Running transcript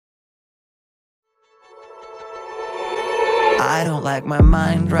I don't like my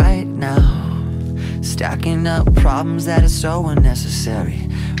mind right now, stacking up problems that are so unnecessary.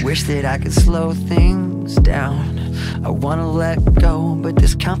 Wish that I could slow things down. I wanna let go, but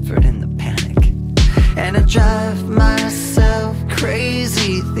there's comfort in the panic. And I drive myself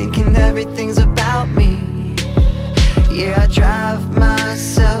crazy, thinking everything's about me. Yeah, I drive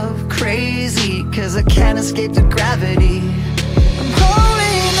myself crazy, cause I can't escape the gravity. I'm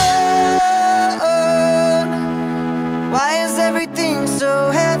holding on. Why is everything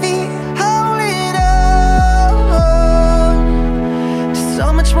so heavy? Holding on to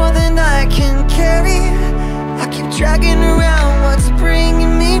so much more than I can carry. I keep dragging around what's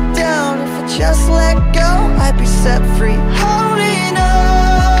bringing me down. If I just let go, I'd be set free. Holding on.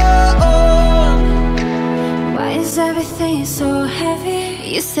 Why is everything so heavy?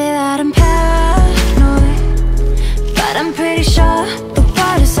 You say that I'm paranoid, but I'm pretty sure the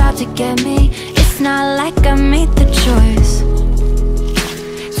world is out to get me. It's not like I made the choice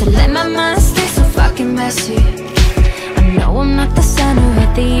to let my mind stay so fucking messy. I know I'm not the center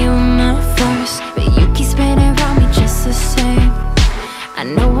of the universe, but you keep spinning around me just the same. I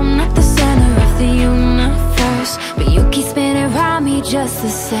know I'm not the center of the universe, but you keep spinning around me just the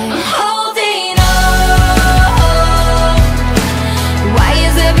same. I'm holding on. Why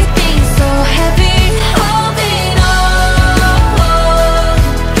is everything so heavy? Holding on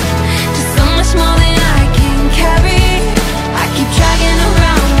to so much more than I can carry. I keep dragging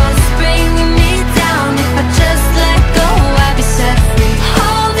around what's bringing me down. If I just let go, I'd be set free.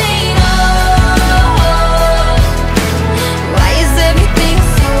 Holding on. Why is everything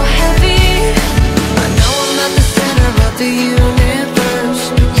so heavy? I know I'm not the center of the universe,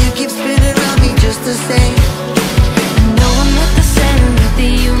 but you keep spinning around me just the same. I know I'm not the center of the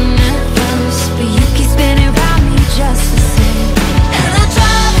universe, but you keep spinning around me just the same. And I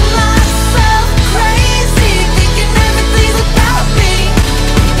drive myself crazy, thinking everything's about me.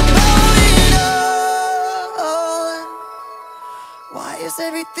 Holding on. Why is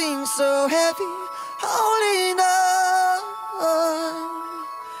everything so heavy? Holding on.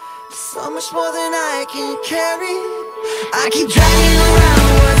 So much more than I can carry. I keep dragging around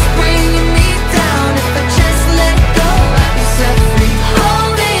what's